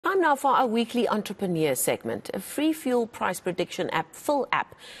Time now for our weekly entrepreneur segment. A free fuel price prediction app, FillApp,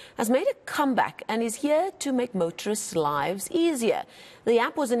 has made a comeback and is here to make motorists' lives easier. The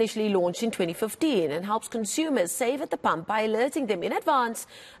app was initially launched in 2015 and helps consumers save at the pump by alerting them in advance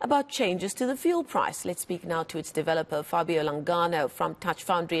about changes to the fuel price. Let's speak now to its developer, Fabio Longano from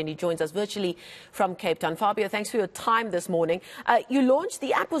TouchFoundry, and he joins us virtually from Cape Town. Fabio, thanks for your time this morning.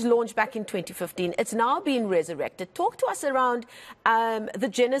 The app was launched back in 2015. It's now been resurrected. Talk to us around the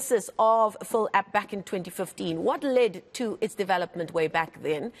genesis of FillApp back in 2015. What led to its development way back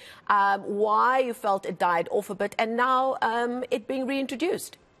then? Why you felt it died off a bit, and now it being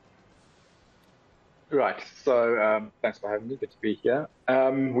reintroduced? Right. So thanks for having me. Good to be here.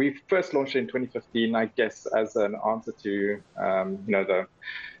 We first launched in 2015, I guess, as an answer to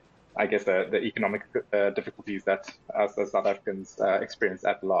the economic difficulties that us as South Africans experience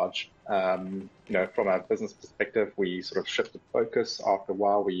at large. From a business perspective, we sort of shifted focus. After a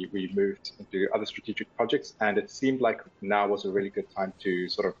while, we moved into other strategic projects, and it seemed like now was a really good time to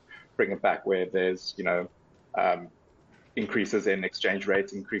sort of bring it back, where there's increases in exchange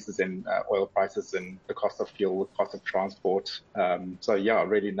rates, increases in oil prices, and the cost of fuel, the cost of transport.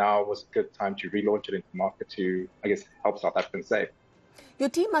 Really now was a good time to relaunch it into the market to, I guess, help South Africans save. Your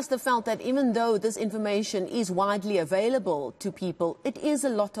team must have felt that even though this information is widely available to people, it is a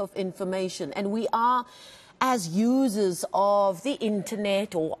lot of information, and we are, as users of the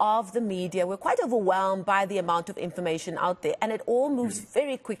internet or of the media, we're quite overwhelmed by the amount of information out there, and it all moves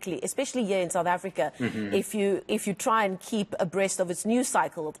very quickly, especially here in South Africa. If you try and keep abreast of its news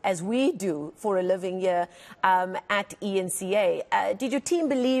cycle, as we do for a living here at eNCA. Did your team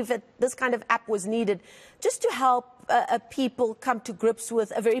believe that this kind of app was needed just to help people come to grips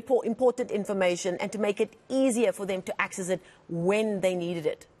with a very important information and to make it easier for them to access it when they needed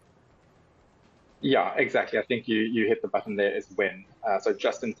it? Yeah, exactly. I think you hit the button there, is when. So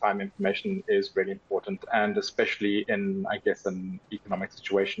just-in-time information is really important, and especially in, I guess, an economic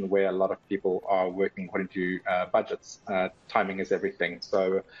situation where a lot of people are working according to budgets. Timing is everything.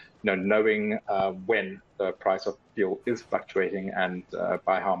 So, knowing when the price of fuel is fluctuating and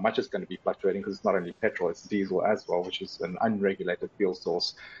by how much it's going to be fluctuating, because it's not only petrol, it's diesel as well, which is an unregulated fuel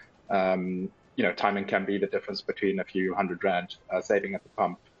source. Timing can be the difference between a few £100 saving at the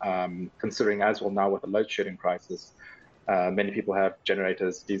pump. Considering as well now with the load shedding crisis, many people have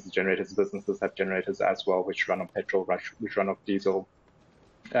generators, diesel generators, businesses have generators as well, which run on petrol, which run off diesel.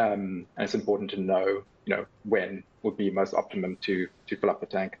 And it's important to know, when would be most optimum to fill up the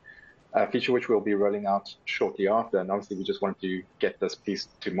tank. A feature which we'll be rolling out shortly after, and obviously we just wanted to get this piece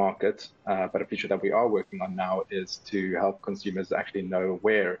to market, but a feature that we are working on now is to help consumers actually know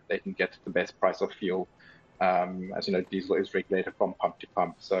where they can get the best price of fuel. As you know, diesel is regulated from pump to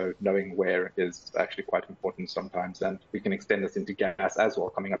pump, so knowing where is actually quite important sometimes, and we can extend this into gas as well.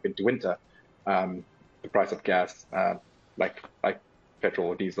 Coming up into winter, the price of gas, like petrol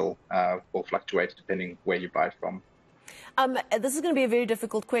or diesel, will fluctuate depending where you buy it from. This is going to be a very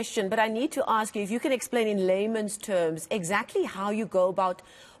difficult question, but I need to ask you if you can explain in layman's terms exactly how you go about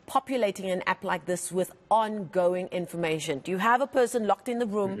populating an app like this with ongoing information. Do you have a person locked in the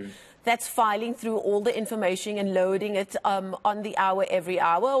room that's filing through all the information and loading it on the hour, every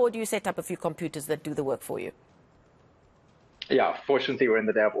hour, or do you set up a few computers that do the work for you? Yeah, fortunately, we're in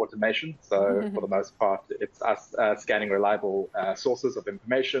the day of automation. So for the most part, it's us scanning reliable sources of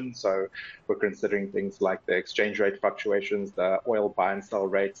information. So we're considering things like the exchange rate fluctuations, the oil buy and sell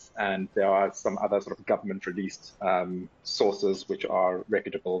rates, and there are some other sort of government released sources which are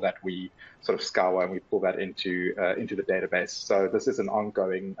reputable that we sort of scour and we pull that into the database. So this is an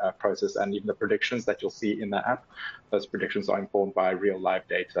ongoing process, and even the predictions that you'll see in the app, those predictions are informed by real live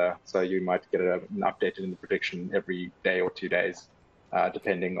data. So you might get an update in the prediction every day or 2 days,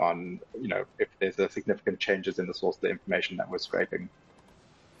 depending on, if there's a significant changes in the source of the information that we're scraping.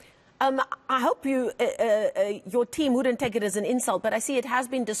 I hope your team wouldn't take it as an insult, but I see it has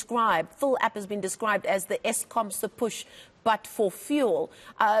been described, FillApp has been described as the Eskom's the push, but for fuel,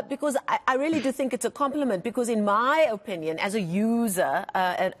 because I really do think it's a compliment, because in my opinion, as a user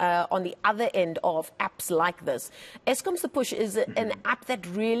on the other end of apps like this, Eskom's the push is an app that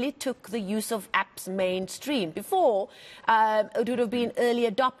really took the use of apps mainstream. Before, it would have been early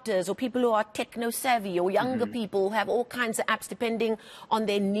adopters or people who are techno-savvy or younger people who have all kinds of apps depending on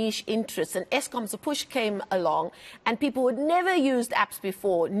their niche interests. And Eskom's the push came along, and people who had never used apps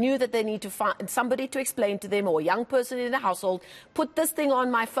before knew that they need to find somebody to explain to them, or a young person in the house, put this thing on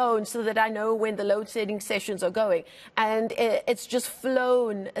my phone so that I know when the load shedding sessions are going. And it's just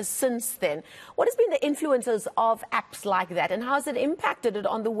flown since then. What has been the influences of apps like that, and how has it impacted it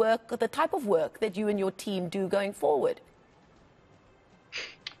on the type of work that you and your team do going forward?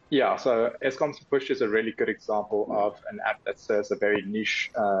 Yeah, so Eskom's Push is a really good example of an app that serves a very niche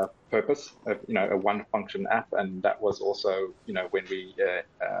purpose, of, a one-function app, and that was also, when we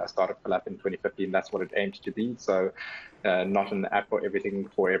started FillApp in 2015, that's what it aimed to be. So, not an app for everything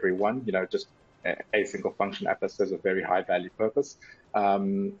for everyone, just a single function app that serves a very high value purpose.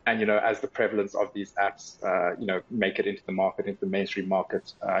 And, as the prevalence of these apps, make it into the market, into the mainstream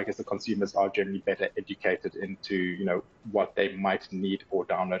market, I guess the consumers are generally better educated into, what they might need or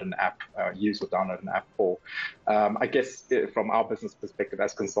download an app, use or download an app for. I guess from our business perspective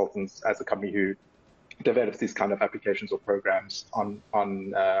as consultants, as a company who develops these kind of applications or programs on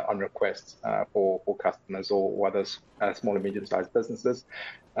request for customers or other small and medium-sized businesses.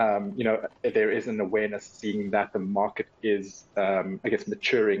 There is an awareness seeing that the market is, I guess,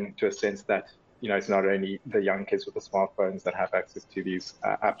 maturing to a sense that, it's not only the young kids with the smartphones that have access to these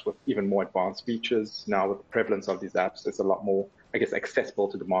apps with even more advanced features. Now, with the prevalence of these apps, it's a lot more, I guess, accessible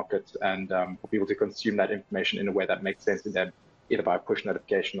to the market and for people to consume that information in a way that makes sense to them, either by push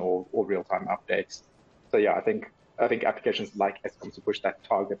notification or real-time updates. So yeah, I think applications like Eskom's Push that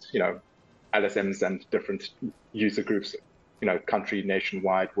target, LSMs and different user groups, country,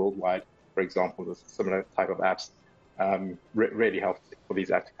 nationwide, worldwide, for example, there's similar type of apps, really helps for these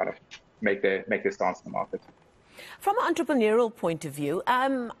apps to kind of make their stance in the market. From an entrepreneurial point of view,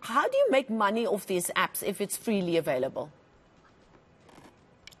 how do you make money off these apps if it's freely available?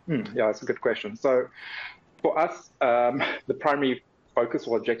 Yeah, that's a good question. So for us, the primary focus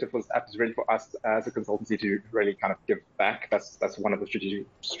or objective was app is really for us as a consultancy to really kind of give back. That's one of the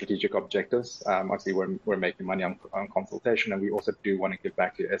strategic objectives. Obviously, we're making money on consultation, and we also do want to give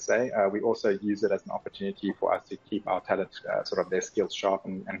back to SA. We also use it as an opportunity for us to keep our talent sort of their skills sharp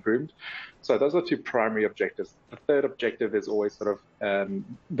and groomed. So those are two primary objectives. The third objective is always sort of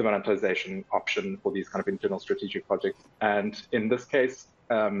the monetization option for these kind of internal strategic projects. And in this case,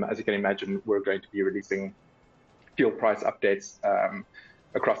 as you can imagine, we're going to be releasing fuel price updates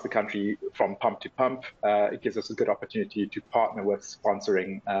across the country from pump to pump. It gives us a good opportunity to partner with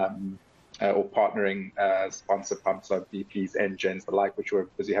sponsoring or partnering sponsor pumps, so BPs, engines, the like, which we're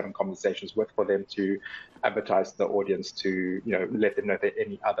busy having conversations with for them to advertise to the audience to, let them know that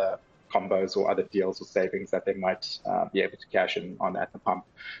any other combos or other deals or savings that they might be able to cash in on at the pump.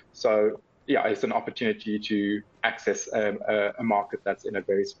 So yeah, it's an opportunity to access a market that's in a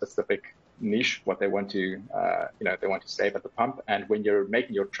very specific niche, what they want to, they want to save at the pump. And when you're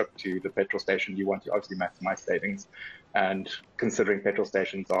making your trip to the petrol station, you want to obviously maximize savings. And considering petrol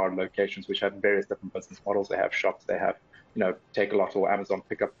stations are locations which have various different business models, they have shops, they have, Take-A-Lot or Amazon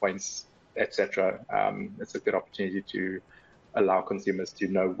pickup points, etc. It's a good opportunity to allow consumers to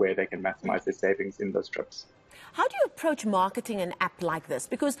know where they can maximize their savings in those trips. How do you approach marketing an app like this?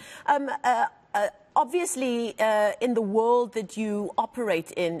 Because obviously, in the world that you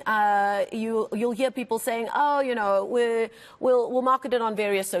operate in, you'll hear people saying, "Oh, we'll market it on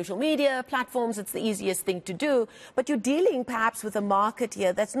various social media platforms. It's the easiest thing to do." But you're dealing perhaps with a market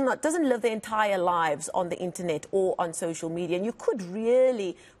here that doesn't live their entire lives on the internet or on social media, and you could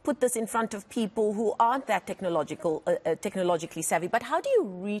really put this in front of people who aren't that technologically savvy. But how do you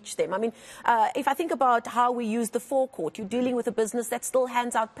reach them? I mean, if I think about how we use the forecourt, you're dealing with a business that still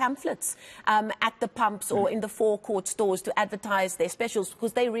hands out pamphlets at the pumps or in the forecourt stores to advertise their specials,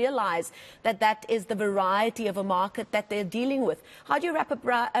 because they realize that is the variety of a market that they're dealing with. How do you wrap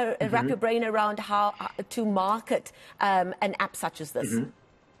your brain around how to market an app such as this?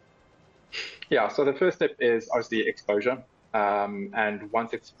 Yeah, so the first step is obviously exposure. And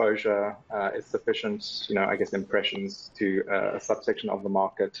once exposure is sufficient, I guess impressions to a subsection of the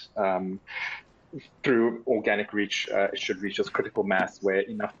market, through organic reach, it should reach this critical mass where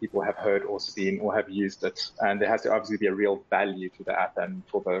enough people have heard or seen or have used it. And there has to obviously be a real value to the app and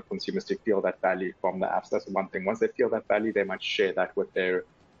for the consumers to feel that value from the apps. That's one thing. Once they feel that value, they might share that with their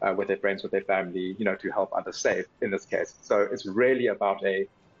friends, with their family, to help others save in this case. So it's really about if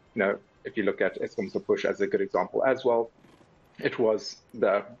you look at Eskom's Push as a good example as well, it was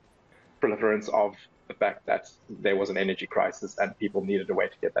the proliferance of the fact that there was an energy crisis and people needed a way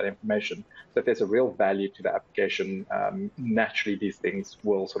to get that information. So if there's a real value to the application, naturally these things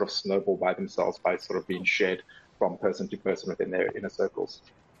will sort of snowball by themselves by sort of being shared from person to person within their inner circles.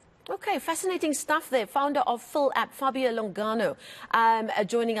 Okay, fascinating stuff there. Founder of FillApp, Fabio Longano,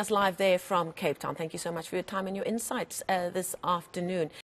 joining us live there from Cape Town. Thank you so much for your time and your insights this afternoon.